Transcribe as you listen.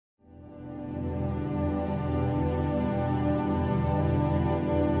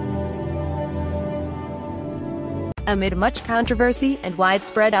Amid much controversy and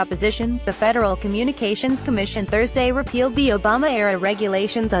widespread opposition, the Federal Communications Commission Thursday repealed the Obama-era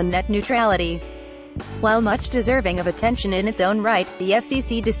regulations on net neutrality. While much deserving of attention in its own right, the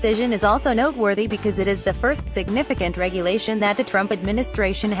FCC decision is also noteworthy because it is the first significant regulation that the Trump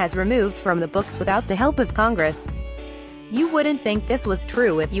administration has removed from the books without the help of Congress. You wouldn't think this was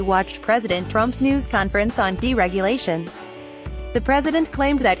true if you watched President Trump's news conference on deregulation. The president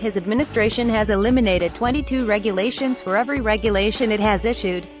claimed that his administration has eliminated 22 regulations for every regulation it has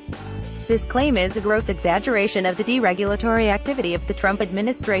issued. This claim is a gross exaggeration of the deregulatory activity of the Trump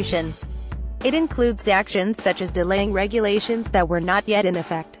administration. It includes actions such as delaying regulations that were not yet in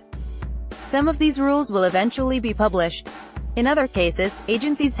effect. Some of these rules will eventually be published. In other cases,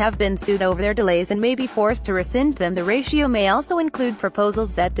 agencies have been sued over their delays and may be forced to rescind them. The ratio may also include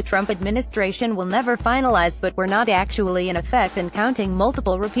proposals that the Trump administration will never finalize but were not actually in effect, and counting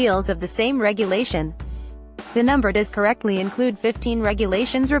multiple repeals of the same regulation. The number does correctly include 15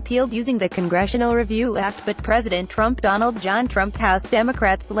 regulations repealed using the Congressional Review Act, but President Trump, Donald John Trump, House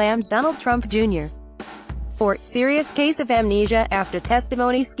Democrat slams Donald Trump Jr. for serious case of amnesia after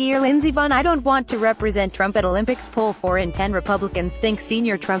testimony. Skier Lindsey Vonn, I don't want to represent Trump at Olympics. Poll 4 in 10 Republicans think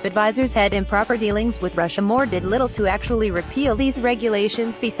senior Trump advisors had improper dealings with Russia. Moore did little to actually repeal these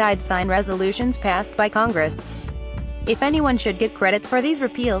regulations besides sign resolutions passed by Congress. If anyone should get credit for these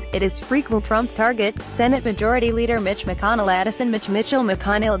repeals, it is frequent Trump target, Senate Majority Leader Mitch McConnell. Addison Mitch Mitchell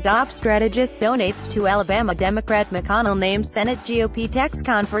McConnell, GOP strategist, donates to Alabama Democrat. McConnell names Senate GOP tax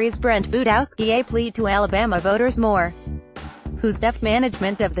conferees. Brent Budowski, a plea to Alabama voters. Moore, whose deft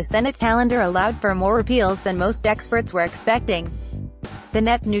management of the Senate calendar allowed for more repeals than most experts were expecting. The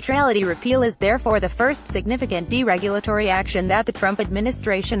net neutrality repeal is therefore the first significant deregulatory action that the Trump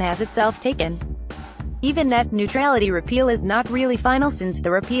administration has itself taken. Even net neutrality repeal is not really final, since the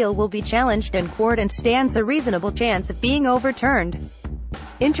repeal will be challenged in court and stands a reasonable chance of being overturned.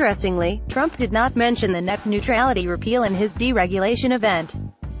 Interestingly, Trump did not mention the net neutrality repeal in his deregulation event.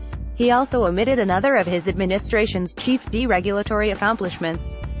 He also omitted another of his administration's chief deregulatory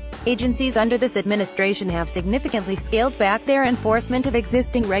accomplishments. Agencies under this administration have significantly scaled back their enforcement of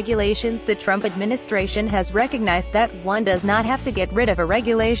existing regulations. The Trump administration has recognized that one does not have to get rid of a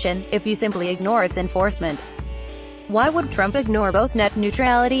regulation if you simply ignore its enforcement. Why would Trump ignore both net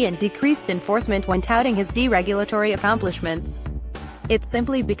neutrality and decreased enforcement when touting his deregulatory accomplishments? It's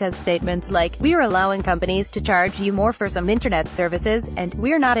simply because statements like, "We're allowing companies to charge you more for some internet services," and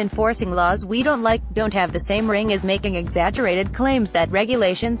 "We're not enforcing laws we don't like," don't have the same ring as making exaggerated claims that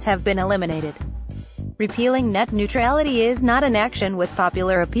regulations have been eliminated. Repealing net neutrality is not an action with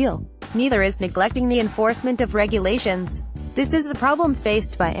popular appeal. Neither is neglecting the enforcement of regulations. This is the problem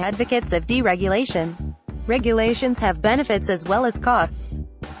faced by advocates of deregulation. Regulations have benefits as well as costs,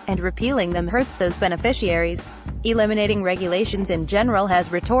 and repealing them hurts those beneficiaries. Eliminating regulations in general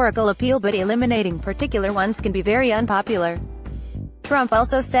has rhetorical appeal, but eliminating particular ones can be very unpopular. Trump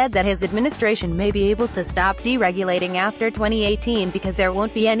also said that his administration may be able to stop deregulating after 2018 because there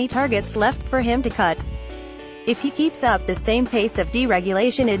won't be any targets left for him to cut. If he keeps up the same pace of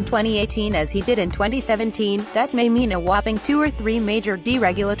deregulation in 2018 as he did in 2017, that may mean a whopping 2 or 3 major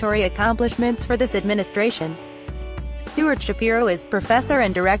deregulatory accomplishments for this administration. Stuart Shapiro is professor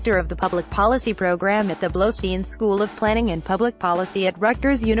and director of the Public Policy Program at the Blaustein School of Planning and Public Policy at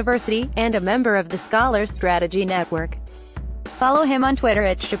Rutgers University, and a member of the Scholars Strategy Network. Follow him on Twitter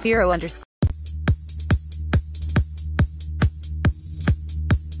at @Shapiro_.